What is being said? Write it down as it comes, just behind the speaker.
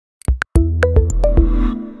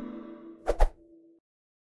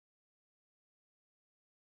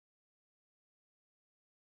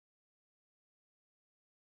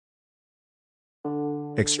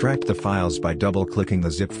Extract the files by double-clicking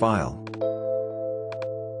the zip file.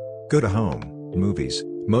 Go to Home, Movies,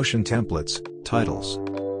 Motion Templates, Titles.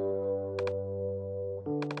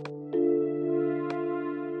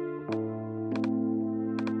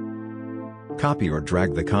 Copy or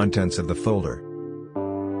drag the contents of the folder.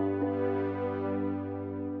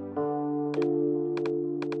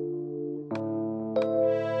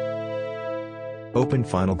 Open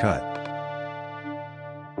Final Cut.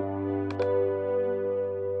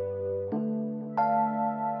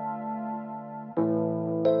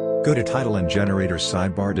 Go to Title and Generator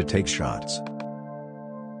sidebar to take shots.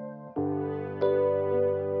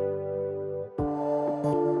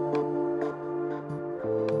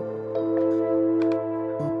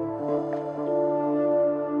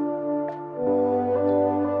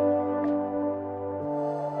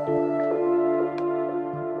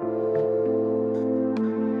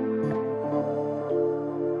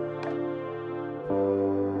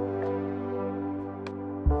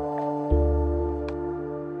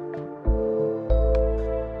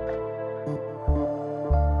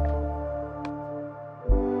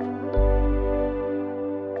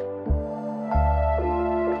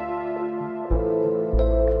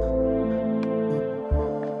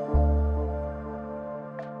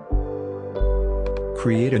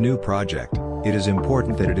 Create a new project. It is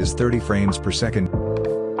important that it is 30 frames per second.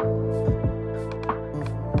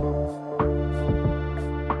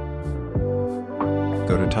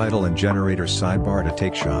 Go to Title and Generator sidebar to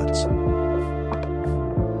take shots.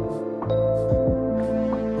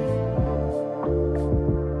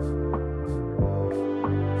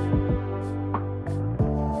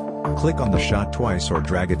 Click on the shot twice or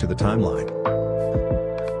drag it to the timeline.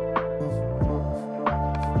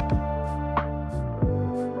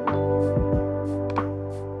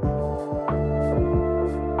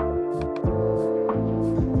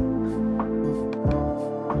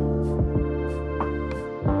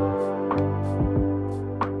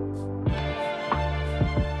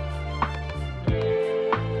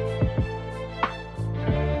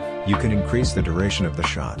 You can increase the duration of the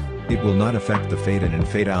shot. It will not affect the fade in and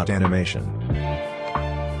fade out animation.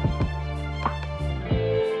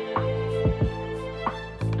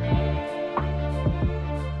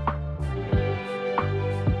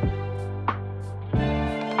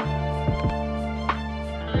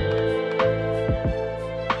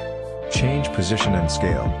 Change position and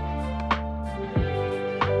scale.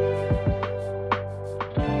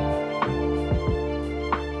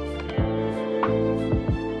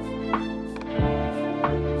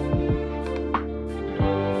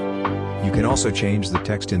 You can also change the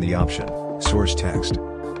text in the option, Source Text.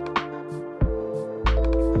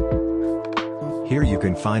 Here you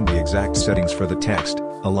can find the exact settings for the text,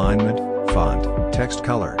 alignment, font, text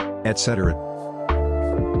color, etc.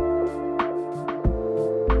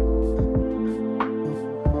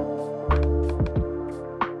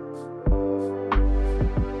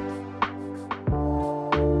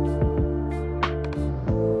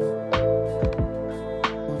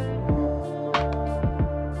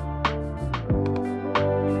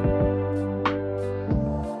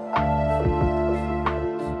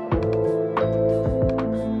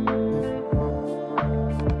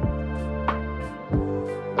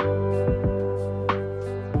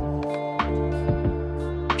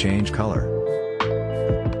 Change color.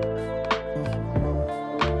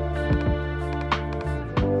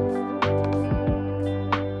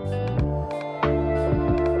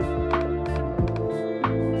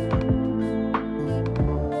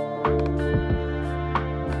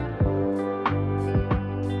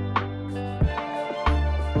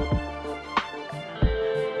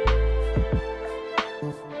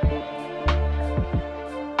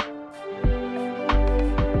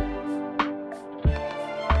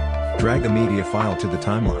 Drag the media file to the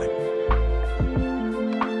timeline.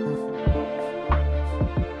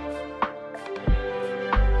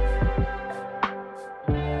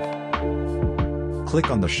 Click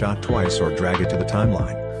on the shot twice or drag it to the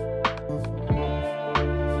timeline.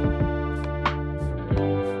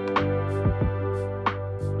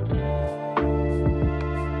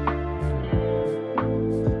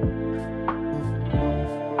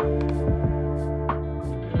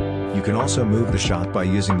 You can also move the shot by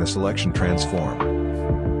using the selection transform.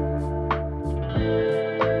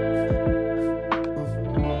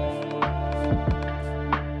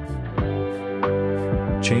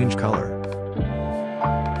 Change color.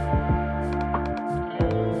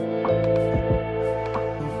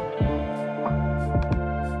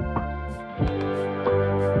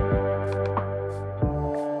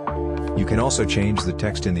 You can also change the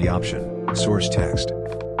text in the option, Source Text.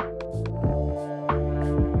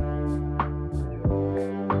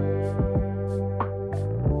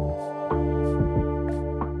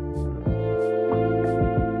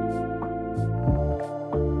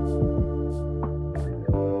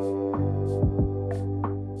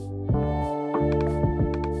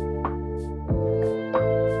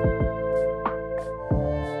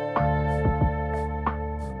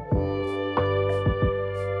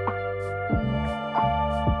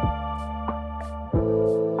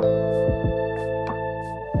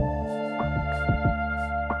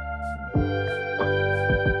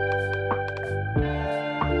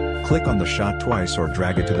 Click on the shot twice or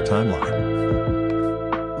drag it to the timeline.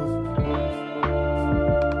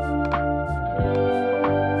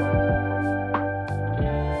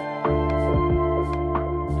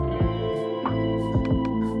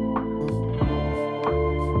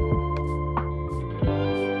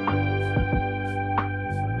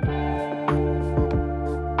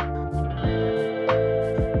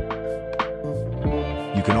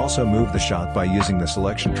 You can also move the shot by using the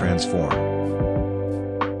selection transform.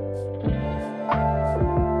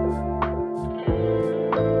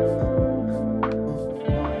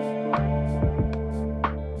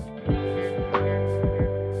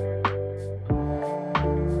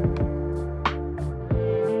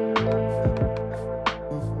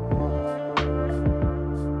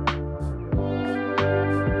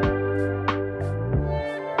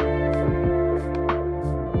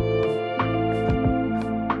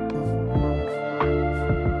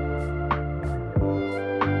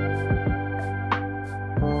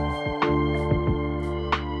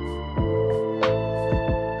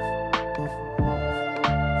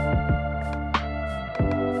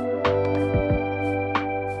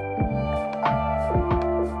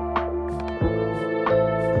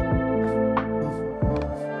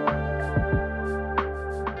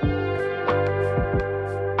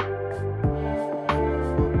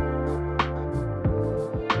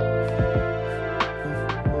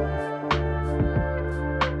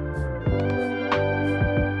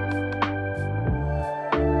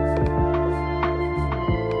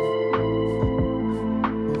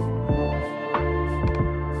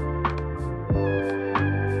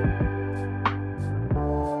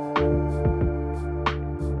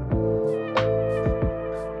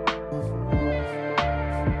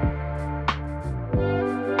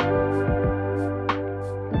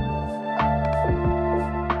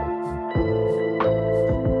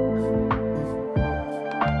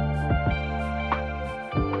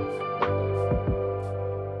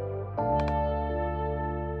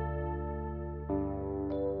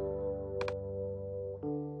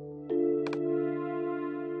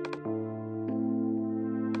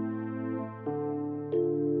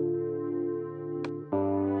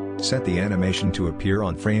 Set the animation to appear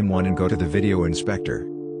on frame 1 and go to the video inspector.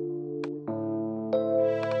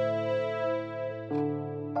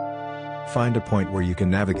 Find a point where you can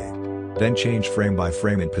navigate. Then change frame by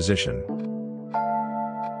frame in position.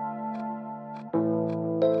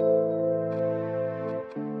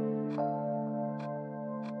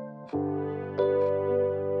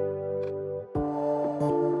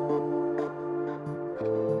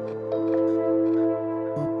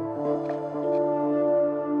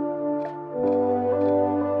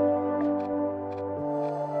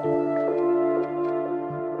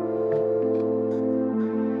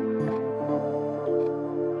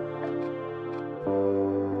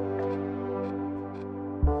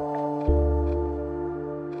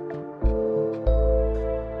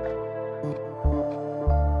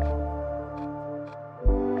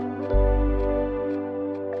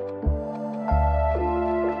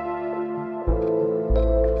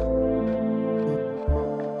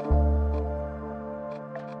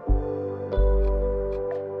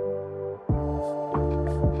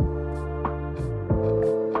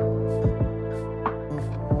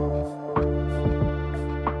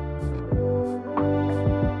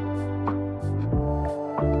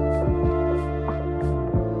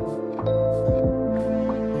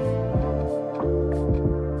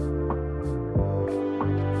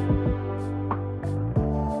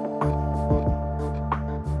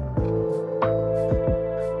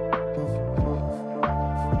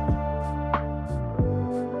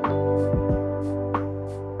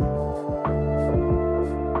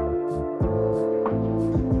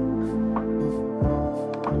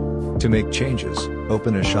 To make changes,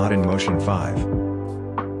 open a shot in Motion 5.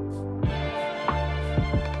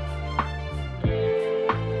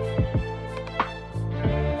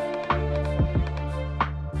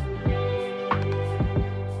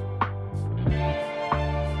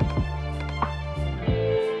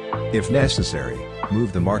 If necessary,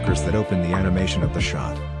 move the markers that open the animation of the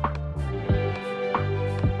shot.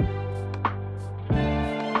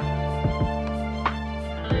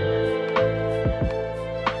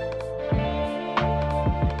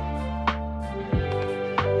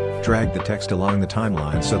 Drag the text along the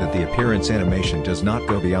timeline so that the appearance animation does not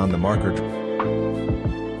go beyond the marker.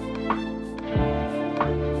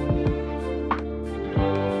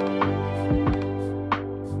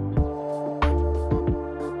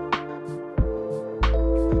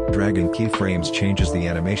 Dragging keyframes changes the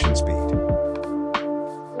animation speed.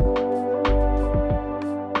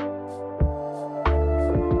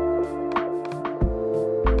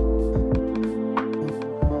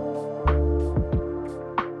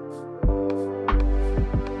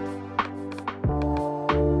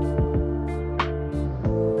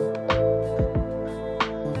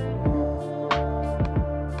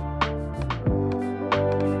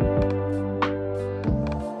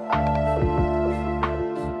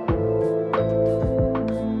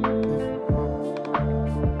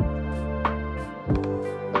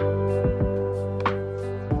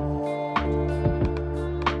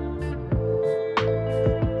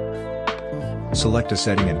 Select a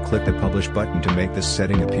setting and click the Publish button to make this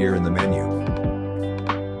setting appear in the menu.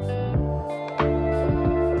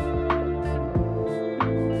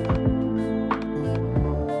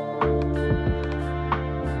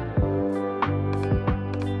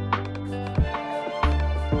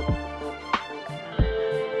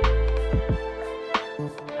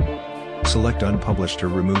 Select Unpublish to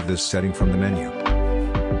remove this setting from the menu.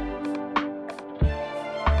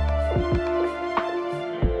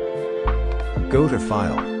 Go to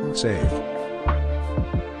File, Save.